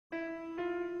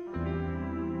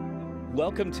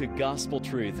Welcome to Gospel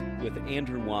Truth with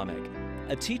Andrew Wommack,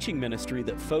 a teaching ministry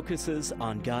that focuses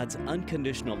on God's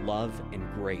unconditional love and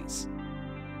grace.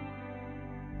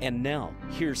 And now,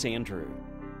 here's Andrew.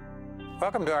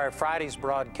 Welcome to our Friday's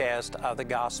broadcast of the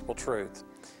Gospel Truth.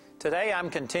 Today I'm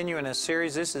continuing a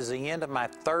series. This is the end of my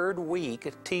third week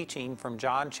of teaching from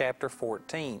John chapter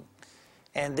 14.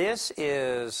 And this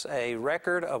is a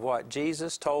record of what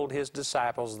Jesus told His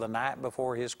disciples the night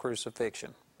before His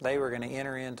crucifixion. They were going to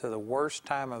enter into the worst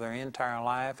time of their entire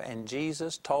life, and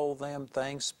Jesus told them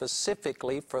things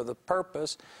specifically for the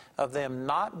purpose of them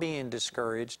not being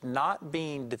discouraged, not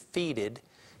being defeated.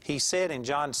 He said in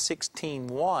John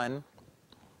 16:1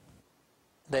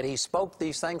 that He spoke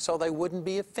these things so they wouldn't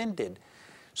be offended,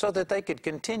 so that they could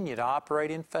continue to operate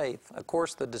in faith. Of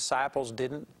course, the disciples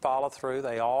didn't follow through.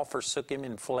 They all forsook Him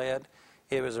and fled.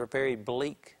 It was a very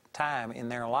bleak time in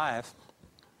their life.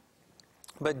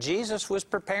 But Jesus was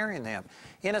preparing them.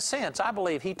 In a sense, I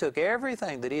believe He took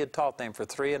everything that He had taught them for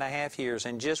 3.5 years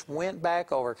and just went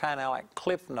back over kind of like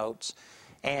Cliff Notes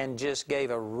and just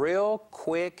gave a real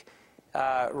quick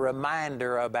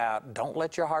reminder about don't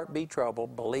let your heart be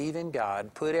troubled, believe in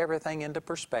God, put everything into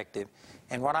perspective.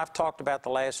 And what I've talked about the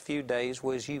last few days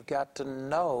was you've got to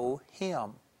know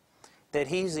Him, that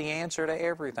He's the answer to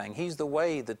everything. He's the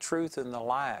way, the truth, and the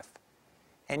life.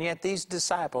 And yet these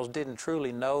disciples didn't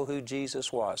truly know who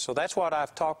Jesus was. So that's what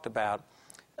I've talked about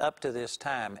up to this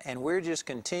time. And we're just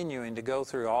continuing to go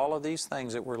through all of these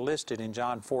things that were listed in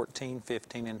John 14,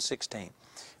 15, and 16.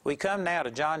 We come now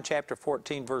to John chapter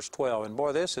 14, verse 12. And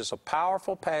boy, this is a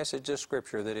powerful passage of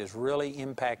Scripture that has really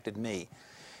impacted me.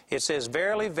 It says,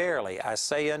 "Verily, verily, I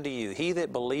say unto you, he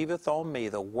that believeth on me,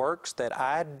 the works that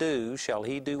I do shall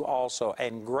he do also,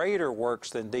 and greater works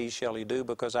than these shall he do,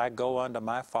 because I go unto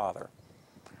my Father."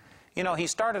 You know, he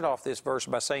started off this verse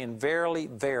by saying, "Verily,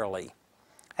 verily."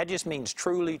 That just means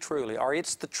truly, truly, or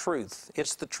it's the truth.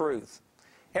 It's the truth.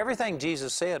 Everything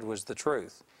Jesus said was the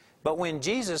truth. But when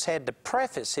Jesus had to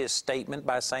preface His statement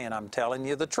by saying, "I'm telling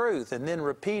you the truth," and then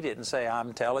repeat it and say,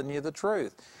 "I'm telling you the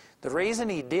truth," the reason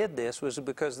He did this was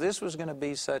because this was going to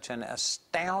be such an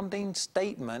astounding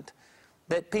statement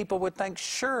that people would think,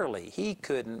 surely He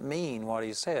couldn't mean what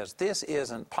He says. This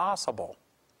isn't possible.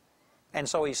 And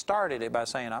so He started it by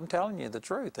saying, "I'm telling you the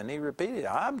truth." And He repeated,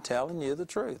 "I'm telling you the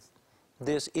truth.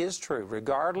 This is true,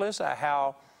 regardless of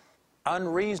how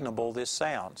unreasonable this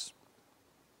sounds."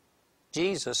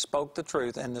 Jesus spoke the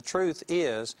truth, and the truth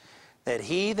is that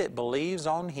he that believes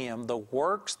on Him, the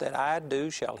works that I do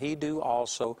shall he do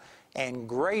also, and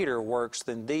greater works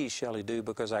than these shall he do,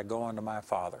 because I go unto my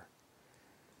Father.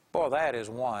 Boy, that is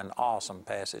one awesome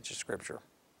passage of Scripture.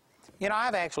 You know,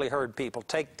 I've actually heard people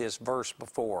take this verse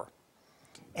before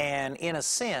and, in a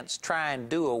sense, try and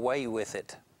do away with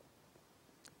it,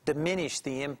 diminish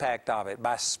the impact of it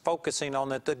by focusing on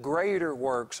that the greater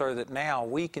works are that now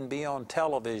we can be on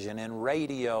television and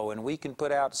radio, and we can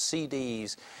put out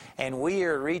CDs, and we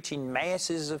are reaching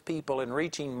masses of people and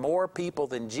reaching more people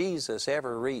than Jesus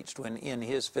ever reached when in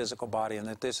His physical body, and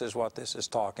that this is what this is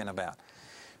talking about.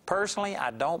 Personally,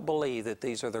 I don't believe that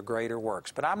these are the greater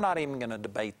works, but I'm not even going to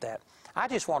debate that. I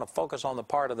just want to focus on the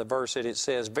part of the verse that it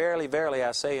says, "Verily, verily,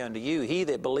 I say unto you, he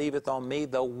that believeth on me,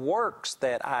 the works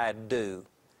that I do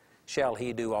shall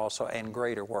he do also, and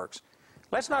greater works."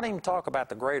 Let's not even talk about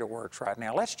the greater works right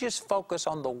now. Let's just focus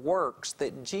on the works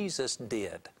that Jesus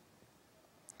did.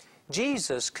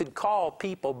 Jesus could call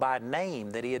people by name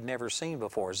that He had never seen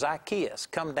before. "Zacchaeus,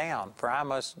 come down, for I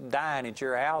must dine at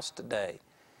your house today."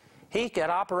 He could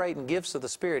operate in gifts of the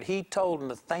Spirit. He told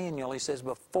Nathanael, He says,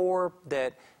 before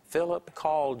that Philip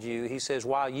called you, He says,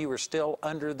 while you were still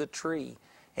under the tree.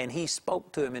 And He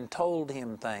spoke to him and told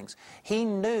him things. He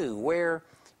knew where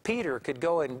Peter could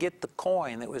go and get the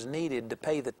coin that was needed to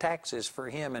pay the taxes for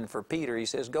him and for Peter. He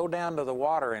says, "Go down to the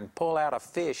water and pull out a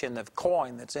fish, and the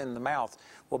coin that's in the mouth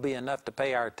will be enough to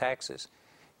pay our taxes."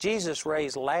 Jesus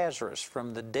raised Lazarus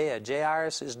from the dead,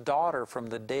 Jairus' daughter from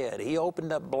the dead. He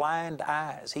opened up blind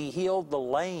eyes. He healed the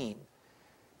lame,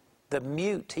 the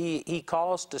mute. He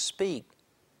caused to speak.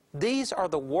 These are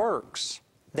the works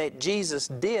that Jesus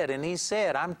did, and He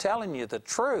said, "I'm telling you the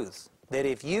truth, that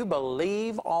if you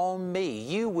believe on me,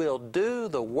 you will do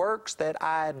the works that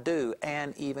I do,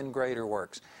 and even greater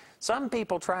works." Some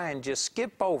people try and just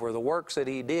skip over the works that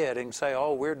He did and say,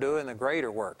 "Oh, we're doing the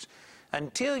greater works."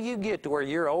 Until you get to where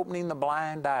you're opening the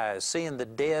blind eyes, seeing the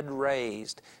dead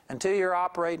raised, until you're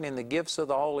operating in the gifts of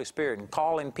the Holy Spirit and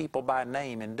calling people by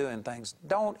name and doing things,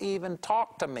 don't even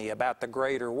talk to me about the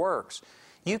greater works.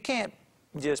 You can't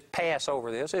just pass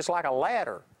over this. It's like a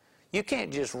ladder. You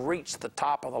can't just reach the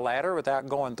top of the ladder without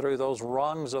going through those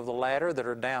rungs of the ladder that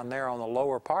are down there on the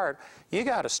lower part. You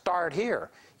got to start here.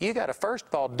 You got to first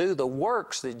of all do the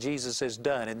works that Jesus has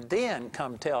done, and then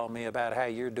come tell me about how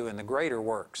you're doing the greater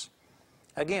works.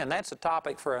 Again, that's a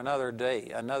topic for another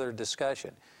day, another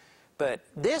discussion. But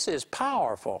this is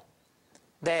powerful,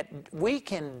 that we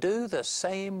can do the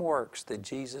same works that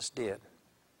Jesus did.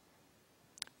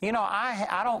 You know,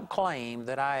 I don't claim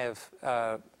that I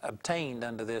have obtained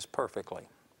unto this perfectly.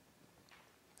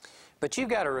 But you've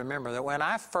got to remember that when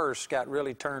I first got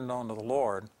really turned on to the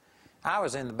Lord, I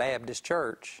was in the Baptist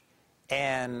church.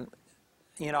 And,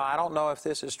 you know, I don't know if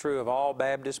this is true of all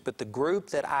Baptists, but the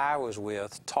group that I was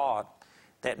with taught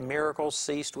that miracles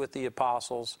ceased with the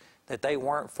apostles, that they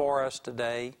weren't for us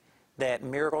today, that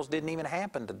miracles didn't even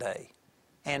happen today.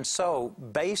 And so,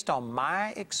 based on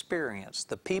my experience,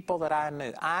 the people that I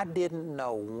knew, I didn't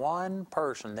know one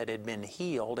person that had been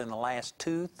healed in the last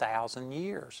 2,000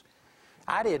 years.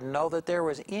 I didn't know that there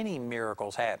was any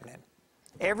miracles happening.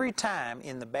 Every time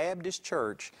in the Baptist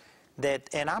church that,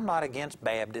 and I'm not against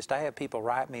Baptist, I have people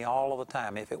write me all of the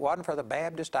time. If it wasn't for the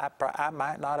Baptist, I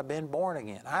might not have been born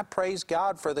again. I praise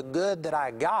God for the good that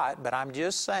I got, but I'm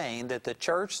just saying that the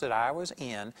church that I was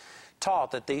in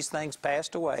taught that these things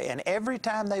passed away. And every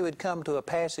time they would come to a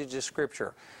passage of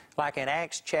Scripture, like in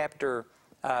Acts chapter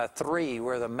 3,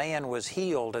 where the man was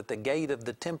healed at the gate of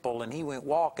the temple and he went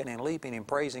walking and leaping and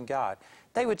praising God,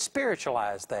 they would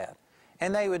spiritualize that.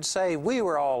 And they would say, we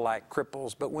were all like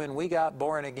cripples, but when we got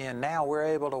born again, now we're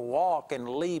able to walk and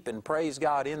leap and praise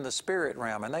God in the spirit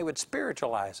realm. And they would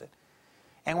spiritualize it.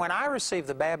 And when I received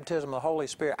the baptism of the Holy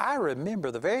Spirit, I remember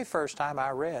the very first time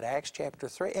I read Acts chapter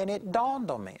 3, and it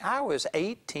dawned on me. I was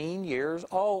 18 years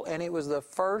old, and it was the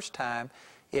first time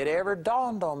it ever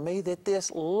dawned on me that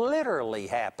this literally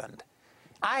happened.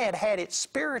 I had had it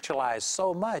spiritualized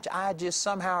so much, I just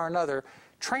somehow or another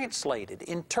translated,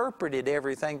 interpreted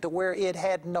everything to where it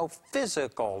had no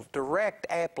physical, direct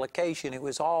application. It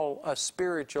was all a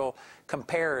spiritual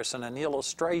comparison, an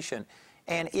illustration.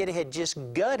 And it had just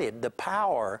gutted the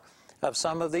power of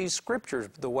some of these scriptures,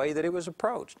 the way that it was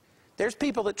approached. There's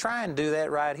people that try and do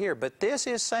that right here, but this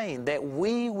is saying that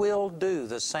we will do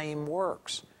the same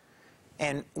works.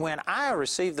 And when I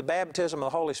received the baptism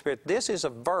of the Holy Spirit, this is a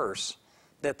verse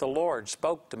that the Lord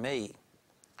spoke to me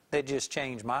that just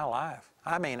changed my life.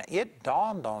 I mean, it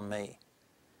dawned on me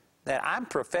that I'm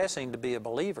professing to be a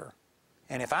believer.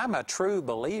 And if I'm a true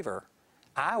believer,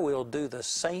 I will do the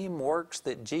same works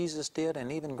that Jesus did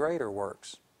and even greater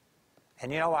works.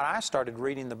 And you know what? I started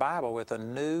reading the Bible with a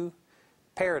new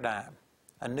paradigm,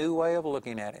 a new way of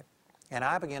looking at it. And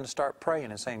I began to start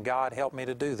praying and saying, God, help me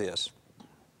to do this.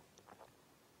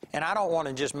 And I don't want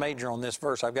to just major on this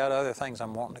verse. I've got other things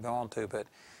I'm wanting to go on to, but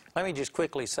let me just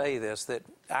quickly say this, that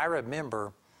I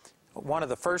remember one of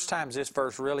the first times this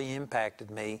verse really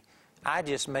impacted me, I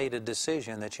just made a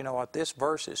decision that, you know what, this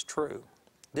verse is true.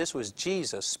 This was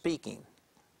Jesus speaking.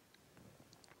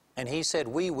 And he said,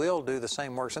 we will do the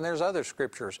same works. And there's other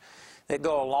scriptures that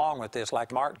go along with this,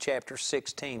 like Mark chapter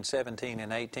 16, 17,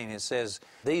 and 18. It says,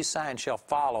 these signs shall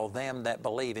follow them that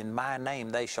believe. In my name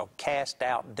they shall cast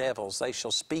out devils. They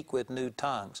shall speak with new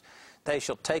tongues. They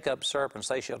shall take up serpents.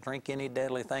 They shall drink any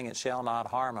deadly thing. It shall not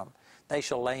harm them. They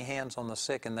shall lay hands on the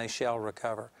sick and they shall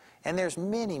recover. And there's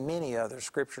many, many other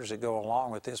scriptures that go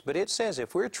along with this. But it says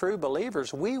if we're true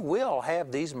believers, we will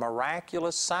have these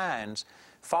miraculous signs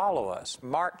follow us.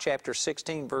 Mark chapter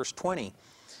 16, verse 20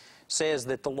 says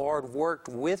that the Lord worked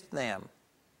with them,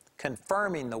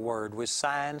 confirming the word with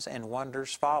signs and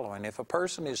wonders following. If a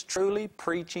person is truly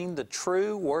preaching the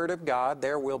true Word of God,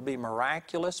 there will be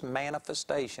miraculous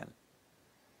manifestation.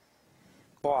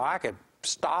 Boy, I could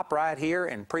stop right here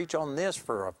and preach on this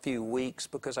for a few weeks,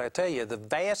 because I tell you, the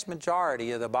vast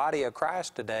majority of the body of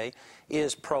Christ today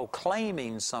is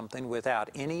proclaiming something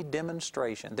without any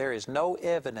demonstration. There is no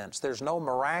evidence. There's no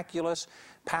miraculous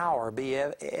power be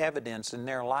evidence in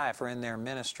their life or in their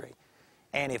ministry.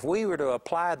 And if we were to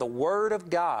apply the Word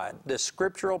of God, the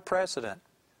scriptural precedent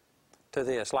to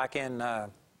this, like in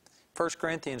 1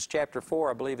 Corinthians chapter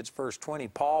 4, I believe it's verse 20,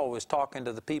 Paul was talking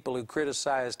to the people who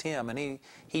criticized him, and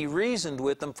he reasoned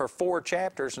with them for 4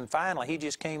 chapters, and finally he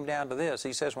just came down to this.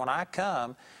 He says, when I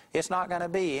come, it's not going to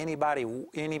be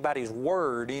anybody's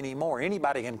word anymore.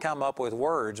 Anybody can come up with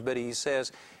words, but he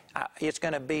says it's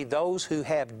going to be those who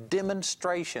have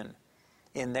demonstration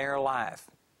in their life.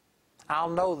 I'll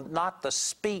know not the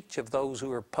speech of those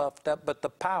who are puffed up, but the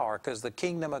power, because the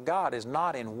kingdom of God is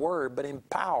not in word, but in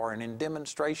power and in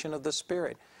demonstration of the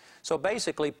Spirit. So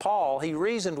basically, Paul, he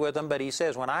reasoned with them, but he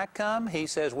says, when I come, he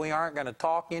says, we aren't going to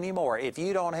talk anymore. If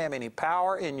you don't have any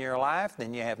power in your life,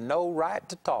 then you have no right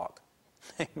to talk.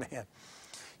 Amen.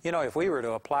 You know, if we were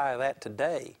to apply that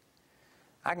today,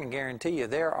 I can guarantee you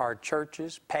there are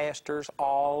churches, pastors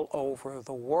all over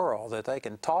the world that they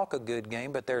can talk a good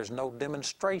game, but there's no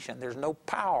demonstration. There's no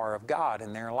power of God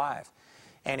in their life.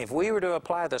 And if we were to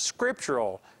apply the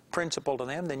scriptural principle to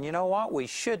them, then you know what? We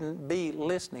shouldn't be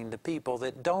listening to people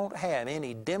that don't have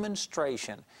any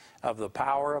demonstration of the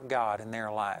power of God in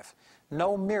their life.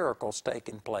 No miracles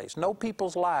taking place. No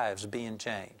people's lives being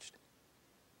changed.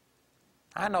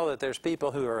 I know that there's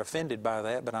people who are offended by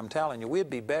that, but I'm telling you, we'd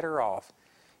be better off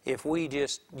if we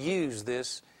just use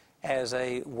this as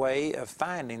a way of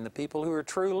finding the people who are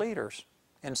true leaders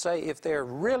and say if they're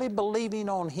really believing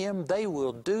on Him, they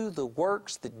will do the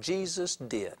works that Jesus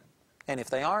did. And if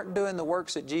they aren't doing the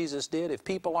works that Jesus did, if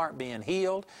people aren't being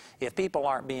healed, if people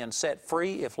aren't being set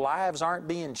free, if lives aren't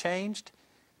being changed,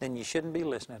 then you shouldn't be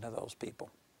listening to those people.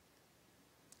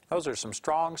 Those are some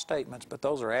strong statements, but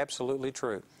those are absolutely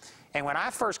true. And when I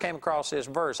first came across this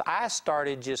verse, I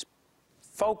started just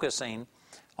focusing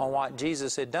on what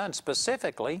Jesus had done,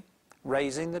 specifically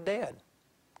raising the dead.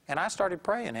 And I started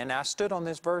praying, and I stood on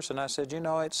this verse and I said, you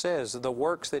know, it says the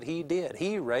works that He did.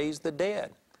 He raised the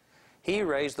dead. He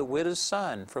raised the widow's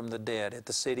son from the dead at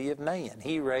the city of Nain.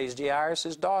 He raised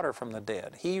Jairus' daughter from the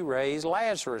dead. He raised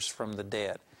Lazarus from the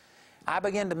dead. I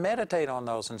began to meditate on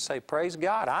those and say, praise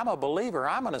God, I'm a believer.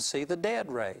 I'm going to see the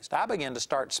dead raised. I began to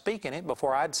start speaking it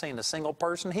before I'd seen a single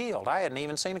person healed. I hadn't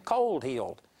even seen a cold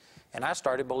healed. And I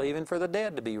started believing for the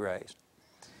dead to be raised.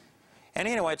 And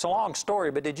anyway, it's a long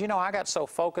story, but did you know I got so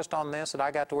focused on this that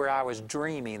I got to where I was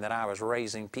dreaming that I was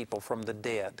raising people from the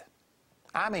dead.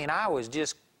 I mean, I was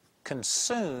just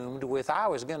consumed with, I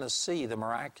was going to see the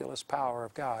miraculous power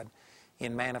of God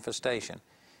in manifestation.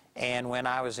 And when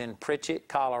I was in Pritchett,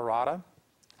 Colorado,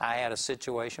 I had a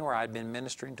situation where I'd been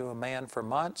ministering to a man for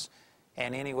months,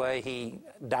 and anyway, he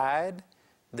died.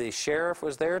 The sheriff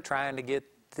was there trying to get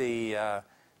the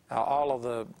all of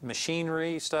the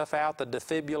machinery stuff out, the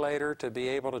defibrillator, to be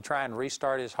able to try and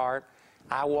restart his heart.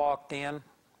 I walked in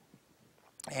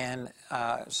and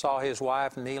saw his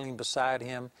wife kneeling beside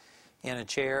him in a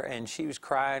chair, and she was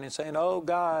crying and saying, "Oh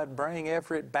God, bring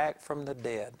Everett back from the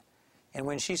dead." And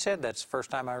when she said that's the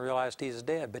first time I realized he's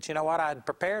dead. But you know what? I'd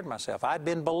prepared myself. I'd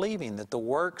been believing that the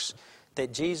works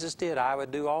that Jesus did, I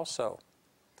would do also.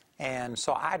 And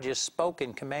so I just spoke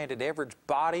and commanded Everett's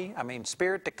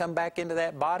spirit to come back into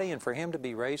that body and for him to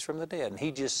be raised from the dead. And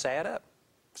he just sat up,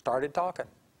 started talking.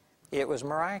 It was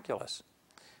miraculous.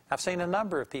 I've seen a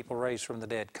number of people raised from the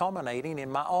dead, culminating in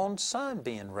my own son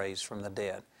being raised from the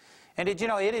dead. And did you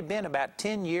know, it had been about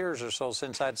 10 years or so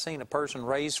since I'd seen a person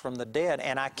raised from the dead,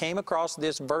 and I came across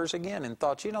this verse again and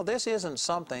thought, you know, this isn't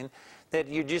something that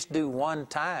you just do one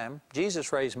time.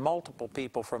 Jesus raised multiple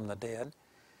people from the dead.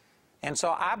 And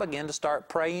so I began to start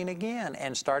praying again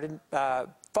and started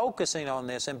focusing on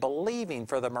this and believing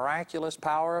for the miraculous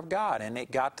power of God. And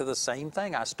it got to the same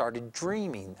thing. I started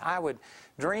dreaming. I would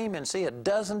dream and see a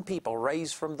dozen people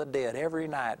raised from the dead every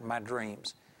night in my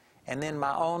dreams. And then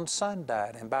my own son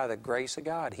died, and by the grace of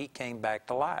God, he came back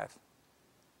to life.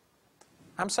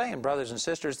 I'm saying, brothers and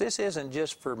sisters, this isn't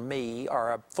just for me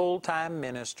or a full-time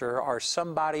minister or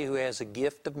somebody who has a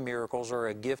gift of miracles or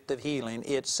a gift of healing.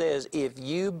 It says, if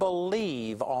you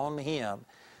believe on Him,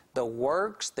 the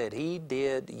works that He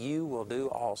did, you will do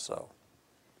also.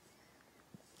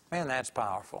 Man, that's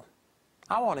powerful.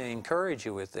 I want to encourage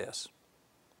you with this.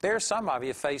 There are some of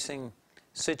you facing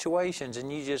situations and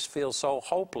you just feel so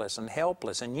hopeless and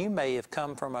helpless, and you may have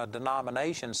come from a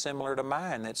denomination similar to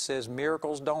mine that says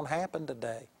miracles don't happen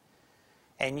today,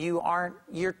 and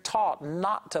you're taught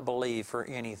not to believe for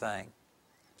anything.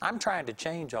 I'm trying to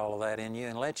change all of that in you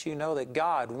and let you know that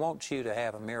God wants you to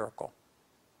have a miracle.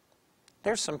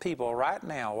 There's some people right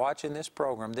now watching this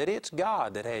program that it's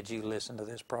God that had you listen to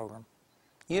this program.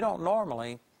 You don't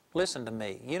normally listen to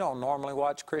me. You don't normally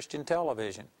watch Christian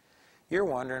television. You're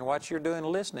wondering what you're doing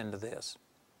listening to this.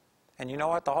 And you know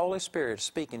what? The Holy Spirit is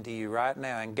speaking to you right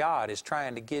now, and God is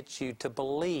trying to get you to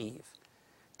believe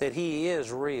that He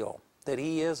is real, that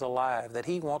He is alive, that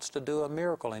He wants to do a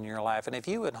miracle in your life. And if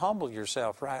you would humble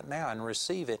yourself right now and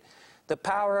receive it, the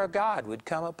power of God would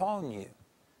come upon you.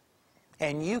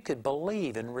 And you could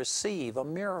believe and receive a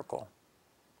miracle.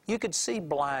 You could see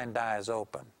blind eyes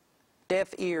open,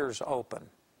 deaf ears open.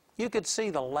 You could see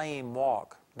the lame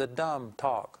walk, the dumb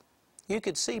talk. You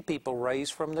could see people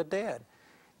raised from the dead.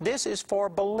 This is for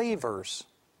believers.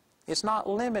 It's not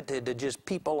limited to just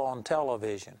people on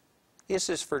television. This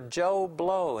is for Joe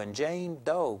Blow and Jane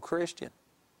Doe, Christian.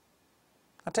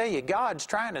 I tell you, God's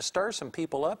trying to stir some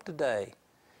people up today.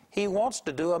 He wants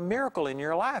to do a miracle in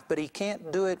your life, but He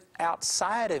can't do it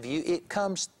outside of you. It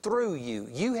comes through you.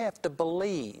 You have to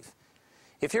believe.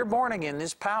 If you're born again,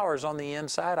 this power is on the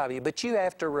inside of you, but you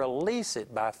have to release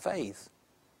it by faith.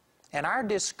 And our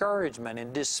discouragement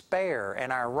and despair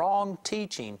and our wrong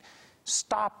teaching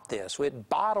stop this. It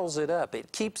bottles it up.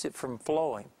 It keeps it from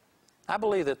flowing. I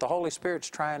believe that the Holy Spirit's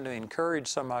trying to encourage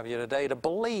some of you today to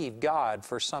believe God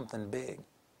for something big.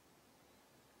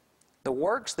 The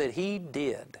works that He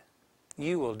did,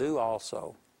 you will do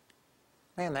also.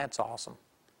 Man, that's awesome.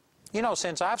 You know,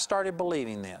 since I've started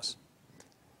believing this,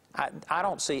 I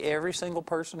don't see every single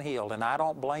person healed, and I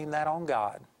don't blame that on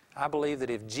God. I believe that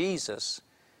if Jesus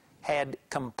had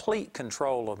complete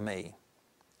control of me,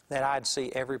 that I'd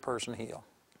see every person healed.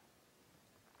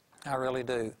 I really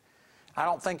do. I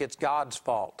don't think it's God's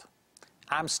fault.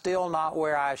 I'm still not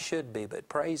where I should be, but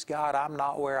praise God, I'm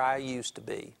not where I used to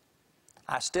be.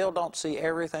 I still don't see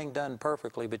everything done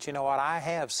perfectly, but you know what? I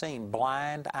have seen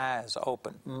blind eyes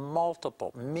open.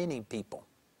 Many people.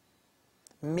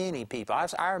 Many people.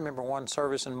 I remember one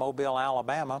service in Mobile,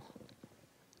 Alabama,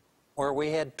 where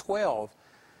we had 12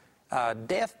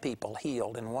 deaf people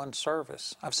healed in one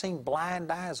service. I've seen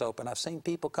blind eyes open. I've seen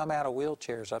people come out of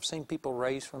wheelchairs. I've seen people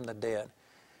raised from the dead.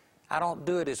 I don't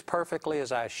do it as perfectly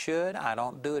as I should. I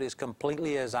don't do it as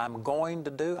completely as I'm going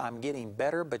to do. I'm getting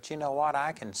better, but you know what?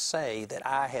 I can say that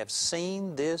I have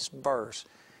seen this verse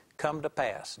come to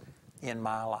pass in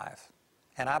my life.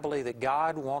 And I believe that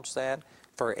God wants that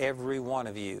for every one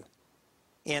of you.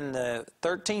 In the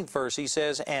 13th verse, He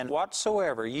says, "And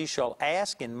whatsoever ye shall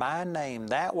ask in my name,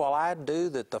 that will I do,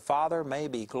 that the Father may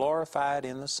be glorified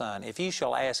in the Son. If ye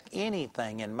shall ask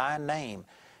anything in my name,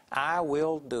 I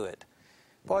will do it."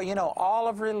 Boy, you know, all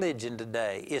of religion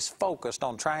today is focused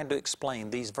on trying to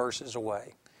explain these verses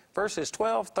away. Verses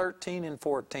 12, 13, and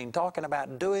 14, talking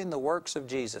about doing the works of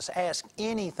Jesus. Ask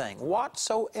anything.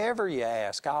 Whatsoever you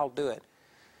ask, I'll do it.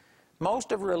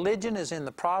 Most of religion is in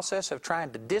the process of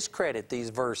trying to discredit these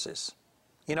verses.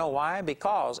 You know why?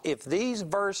 Because if these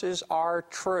verses are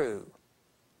true,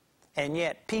 and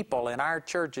yet people in our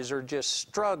churches are just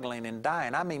struggling and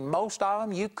dying. I mean, most of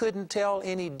them, you couldn't tell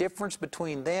any difference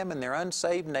between them and their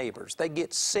unsaved neighbors. They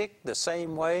get sick the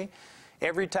same way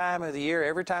every time of the year,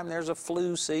 every time there's a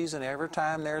flu season, every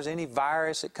time there's any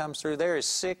virus that comes through. They're as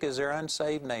sick as their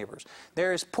unsaved neighbors.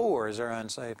 They're as poor as their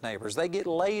unsaved neighbors. They get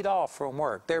laid off from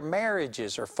work. Their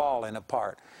marriages are falling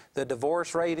apart. The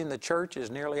divorce rate in the church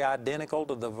is nearly identical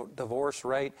to the divorce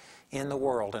rate in the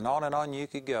world, and on you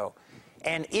could go.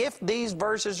 And if these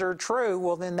verses are true,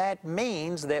 well, then that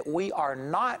means that we are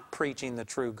not preaching the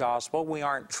true gospel. We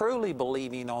aren't truly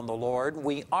believing on the Lord.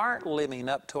 We aren't living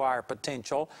up to our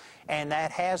potential, and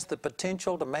that has the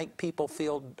potential to make people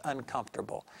feel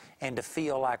uncomfortable and to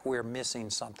feel like we're missing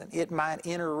something. It might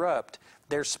interrupt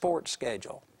their sports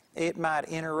schedule. It might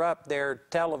interrupt their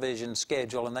television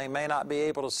schedule, and they may not be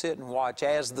able to sit and watch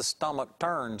As the Stomach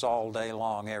Turns all day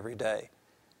long every day.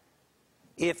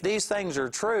 If these things are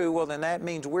true, well, then that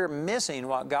means we're missing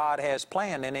what God has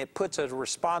planned, and it puts a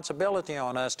responsibility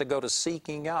on us to go to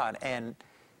seeking God. And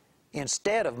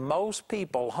instead of most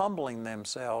people humbling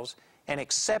themselves and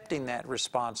accepting that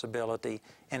responsibility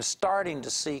and starting to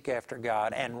seek after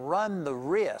God and run the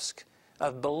risk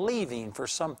of believing for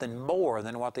something more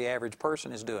than what the average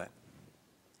person is doing.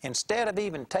 Instead of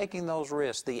even taking those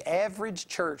risks, the average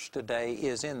church today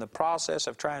is in the process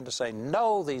of trying to say,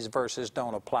 no, these verses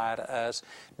don't apply to us.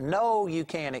 No, you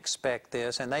can't expect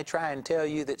this. And they try and tell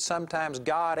you that sometimes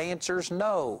God answers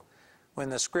no when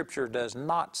the Scripture does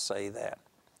not say that.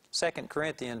 2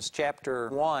 Corinthians chapter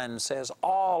 1 says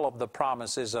all of the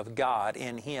promises of God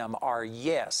in Him are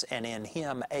yes, and in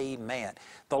Him amen.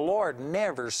 The Lord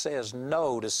never says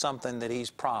no to something that He's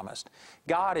promised.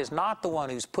 God is not the one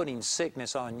who's putting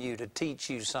sickness on you to teach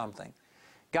you something.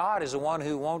 God is the one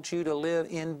who wants you to live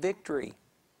in victory.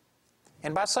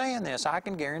 And by saying this, I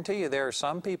can guarantee you there are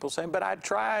some people saying, but I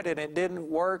tried and it didn't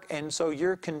work, and so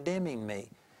you're condemning me.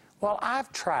 Well,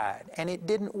 I've tried, and it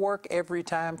didn't work every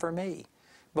time for me.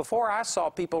 Before I saw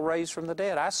people raised from the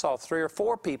dead, I saw 3 or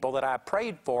 4 people that I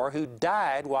prayed for who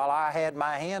died while I had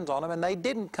my hands on them, and they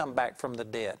didn't come back from the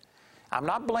dead. I'm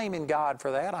not blaming God for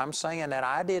that. I'm saying that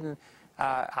I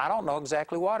don't know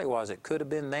exactly what it was. It could have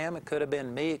been them. It could have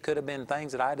been me. It could have been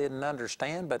things that I didn't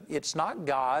understand, but it's not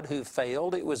God who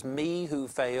failed. It was me who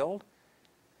failed.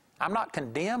 I'm not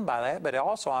condemned by that, but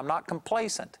also I'm not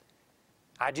complacent.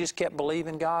 I just kept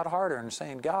believing God harder and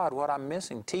saying, God, what I'm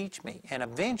missing, teach me. And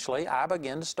eventually, I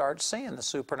began to start seeing the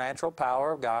supernatural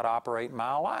power of God operate in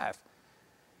my life.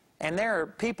 And there are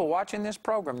people watching this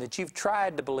program that you've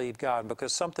tried to believe God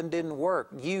because something didn't work.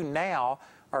 You now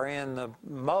are in the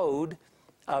mode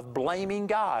of blaming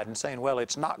God and saying, well,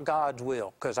 it's not God's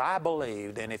will because I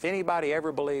believed, and if anybody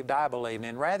ever believed, I believed.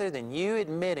 And rather than you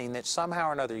admitting that somehow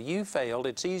or another you failed,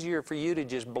 it's easier for you to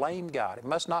just blame God. It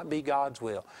must not be God's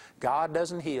will. God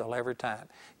doesn't heal every time.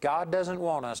 God doesn't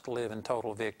want us to live in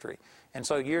total victory. And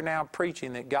so you're now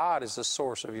preaching that God is the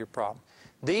source of your problem.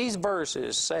 These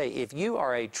verses say if you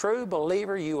are a true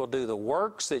believer, you will do the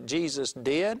works that Jesus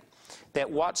did,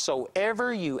 that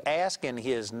whatsoever you ask in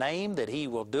His name, that He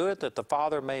will do it, that the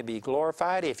Father may be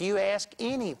glorified. If you ask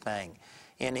anything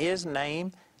in His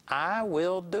name, I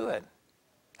will do it.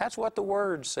 That's what the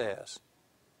Word says.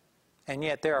 And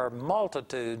yet there are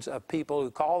multitudes of people who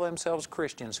call themselves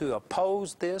Christians who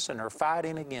oppose this and are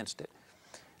fighting against it.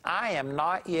 I am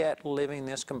not yet living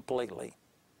this completely.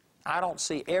 I don't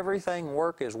see everything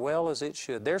work as well as it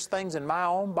should. There's things in my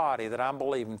own body that I'm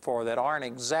believing for that aren't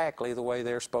exactly the way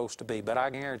they're supposed to be. But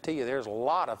I guarantee you there's a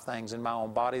lot of things in my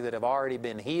own body that have already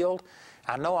been healed.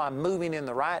 I know I'm moving in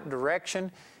the right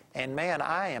direction. And man,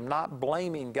 I am not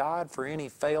blaming God for any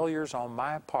failures on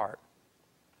my part.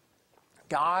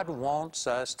 God wants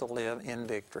us to live in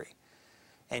victory.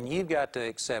 And you've got to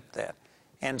accept that.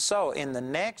 And so in the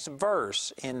next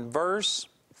verse, in verse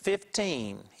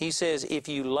 15, he says, if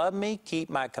you love me,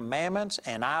 keep my commandments,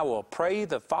 and I will pray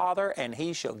the Father, and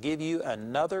He shall give you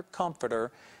another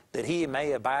comforter, that He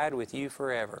may abide with you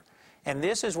forever. And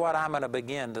this is what I'm going to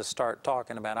begin to start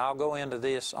talking about. I'll go into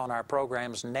this on our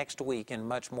programs next week in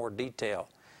much more detail.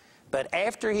 But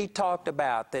after he talked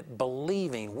about that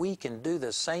believing we can do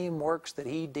the same works that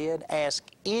He did, ask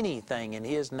anything in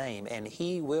His name, and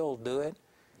He will do it,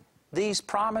 these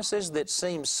promises that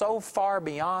seem so far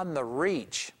beyond the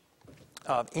reach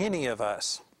of any of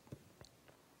us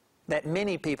that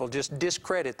many people just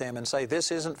discredit them and say,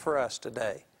 this isn't for us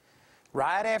today.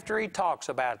 Right after he talks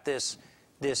about this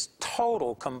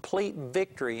total, complete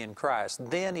victory in Christ,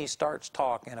 then he starts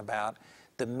talking about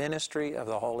the ministry of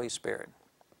the Holy Spirit.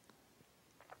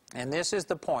 And this is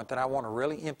the point that I want to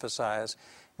really emphasize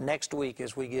next week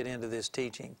as we get into this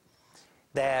teaching,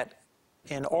 that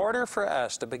in order for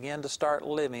us to begin to start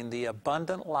living the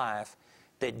abundant life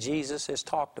that Jesus has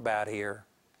talked about here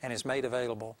and has made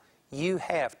available, you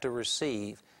have to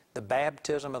receive the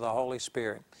baptism of the Holy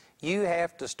Spirit. You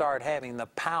have to start having the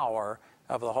power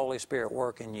of the Holy Spirit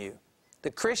work in you. The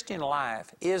Christian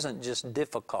life isn't just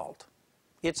difficult.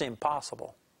 It's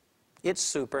impossible. It's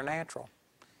supernatural.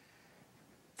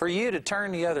 For you to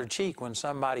turn the other cheek when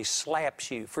somebody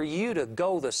slaps you, for you to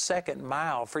go the second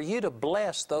mile, for you to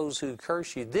bless those who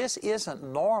curse you, this isn't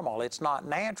normal. It's not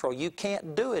natural. You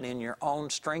can't do it in your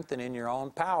own strength and in your own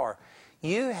power.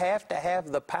 You have to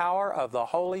have the power of the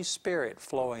Holy Spirit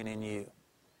flowing in you.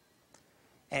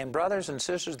 And brothers and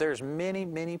sisters, there's many,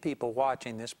 many people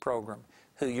watching this program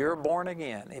who you're born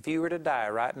again. If you were to die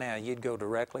right now, you'd go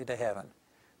directly to heaven.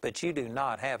 But you do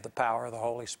not have the power of the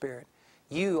Holy Spirit.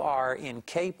 You are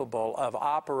incapable of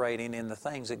operating in the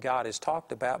things that God has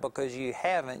talked about because you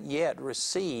haven't yet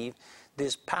received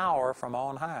this power from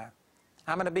on high.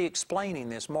 I'm going to be explaining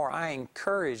this more. I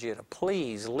encourage you to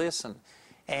please listen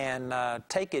and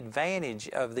take advantage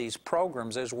of these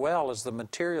programs as well as the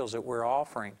materials that we're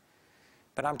offering.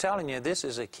 But I'm telling you, this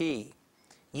is a key.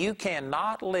 You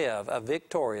cannot live a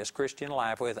victorious Christian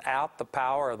life without the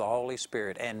power of the Holy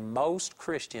Spirit. And most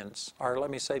Christians, or let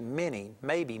me say many,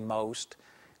 maybe most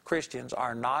Christians,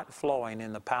 are not flowing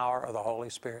in the power of the Holy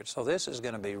Spirit. So this is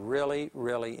going to be really,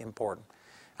 really important.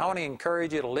 I want to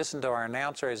encourage you to listen to our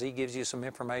announcer as he gives you some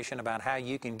information about how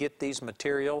you can get these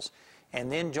materials.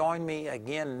 And then join me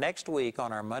again next week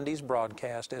on our Monday's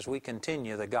broadcast as we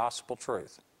continue the gospel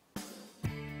truth.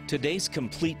 Today's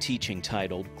complete teaching,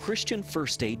 titled Christian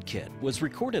First Aid Kit, was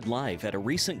recorded live at a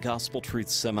recent Gospel Truth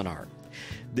seminar.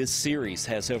 This series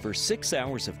has over 6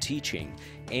 hours of teaching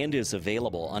and is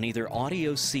available on either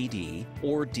audio CD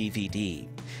or DVD.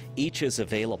 Each is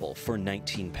available for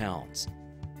 £19.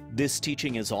 This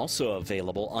teaching is also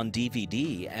available on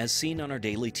DVD as seen on our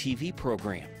daily TV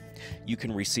program. You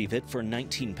can receive it for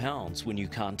 £19 when you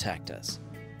contact us.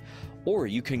 Or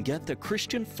you can get the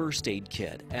Christian First Aid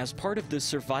Kit as part of the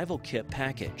Survival Kit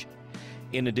package.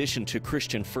 In addition to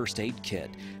Christian First Aid Kit,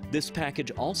 this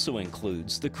package also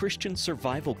includes the Christian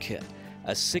Survival Kit,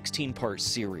 a 16-part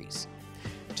series.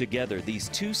 Together, these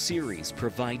two series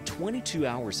provide 22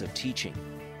 hours of teaching.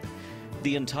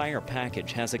 The entire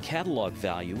package has a catalog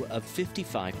value of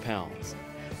 £55.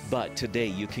 But today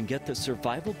you can get the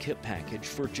Survival Kit package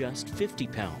for just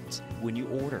 £50 when you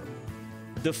order.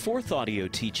 The fourth audio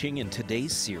teaching in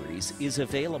today's series is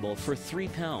available for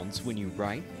 £3 when you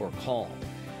write or call.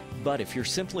 But if you're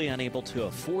simply unable to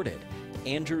afford it,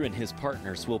 Andrew and his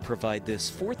partners will provide this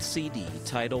fourth CD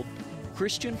titled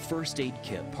Christian First Aid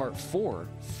Kit Part 4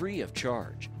 free of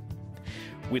charge.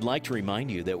 We'd like to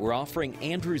remind you that we're offering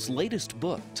Andrew's latest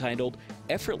book titled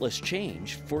Effortless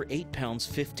Change for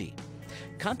 £8.50.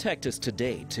 Contact us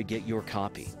today to get your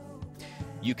copy.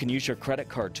 You can use your credit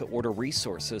card to order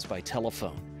resources by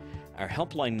telephone. Our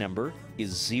helpline number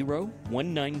is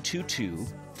 01922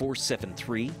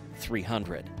 473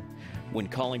 300. When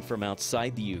calling from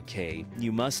outside the UK,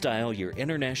 you must dial your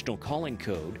international calling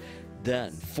code,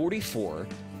 then 44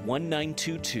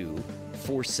 1922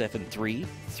 473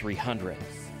 300.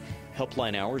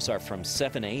 Helpline hours are from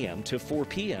 7 a.m. to 4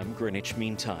 p.m. Greenwich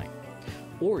Mean Time.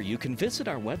 Or you can visit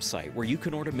our website where you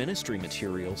can order ministry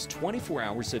materials 24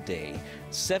 hours a day,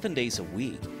 7 days a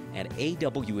week at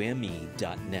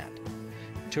awme.net.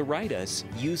 To write us,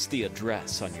 use the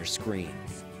address on your screen.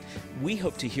 We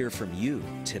hope to hear from you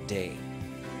today.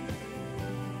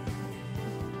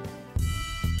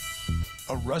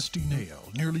 A rusty nail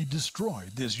nearly destroyed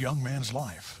this young man's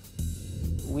life.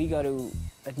 We got to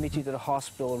admit you to the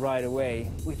hospital right away.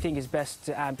 We think it's best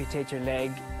to amputate your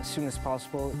leg as soon as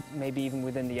possible, maybe even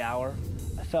within the hour.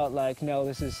 I felt like, no,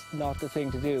 this is not the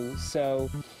thing to do. So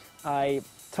I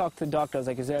talked to the doctor. I was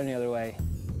like, is there any other way?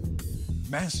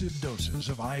 Massive doses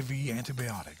of IV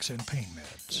antibiotics and pain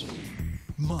meds.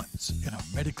 Months in a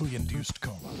medically induced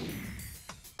coma.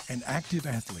 An active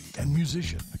athlete and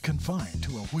musician confined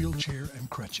to a wheelchair and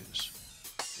crutches.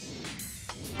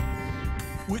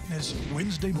 Witness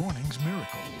Wednesday morning's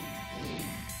miracle.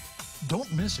 Don't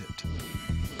miss it.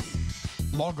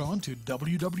 Log on to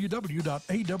www.awmi.net.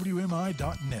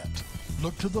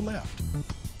 Look to the left.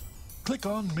 Click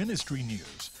on Ministry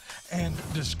News and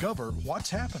discover what's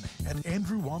happening at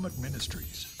Andrew Wommack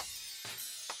Ministries.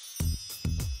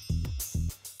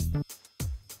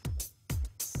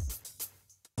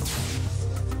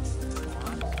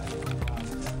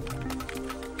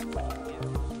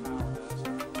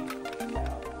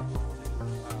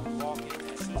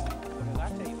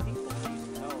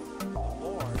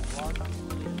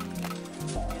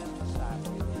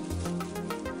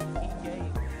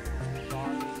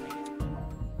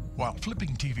 While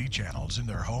flipping TV channels in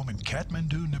their home in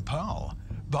Kathmandu, Nepal,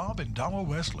 Bob and Dawa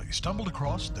Wesley stumbled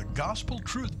across the Gospel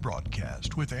Truth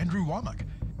broadcast with Andrew Wommack,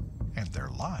 and their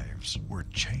lives were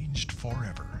changed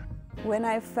forever. When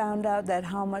I found out that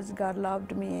how much God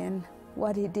loved me and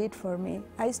what He did for me,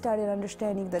 I started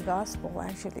understanding the gospel,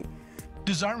 actually.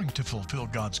 Desiring to fulfill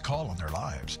God's call on their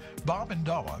lives, Bob and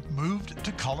Dawa moved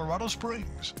to Colorado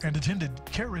Springs and attended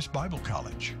Charis Bible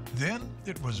College. Then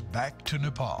it was back to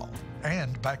Nepal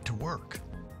and back to work.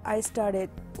 I started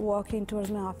walking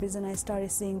towards my office and I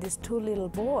started seeing these two little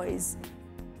boys,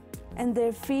 and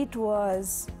their feet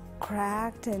was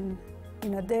cracked and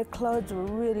their clothes were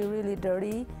really, really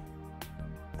dirty.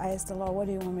 I asked the Lord, what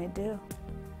do you want me to do?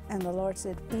 And the Lord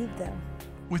said, feed them.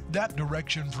 With that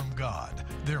direction from God,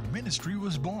 their ministry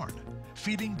was born,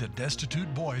 feeding the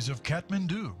destitute boys of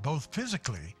Kathmandu, both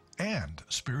physically and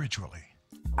spiritually.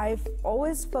 I've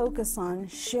always focused on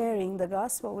sharing the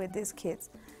gospel with these kids.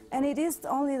 And it is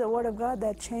only the Word of God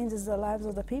that changes the lives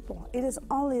of the people. It is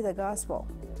only the gospel.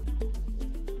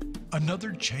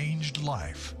 Another changed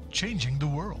life, changing the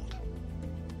world.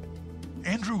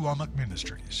 Andrew Wommack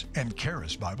Ministries and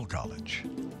Charis Bible College.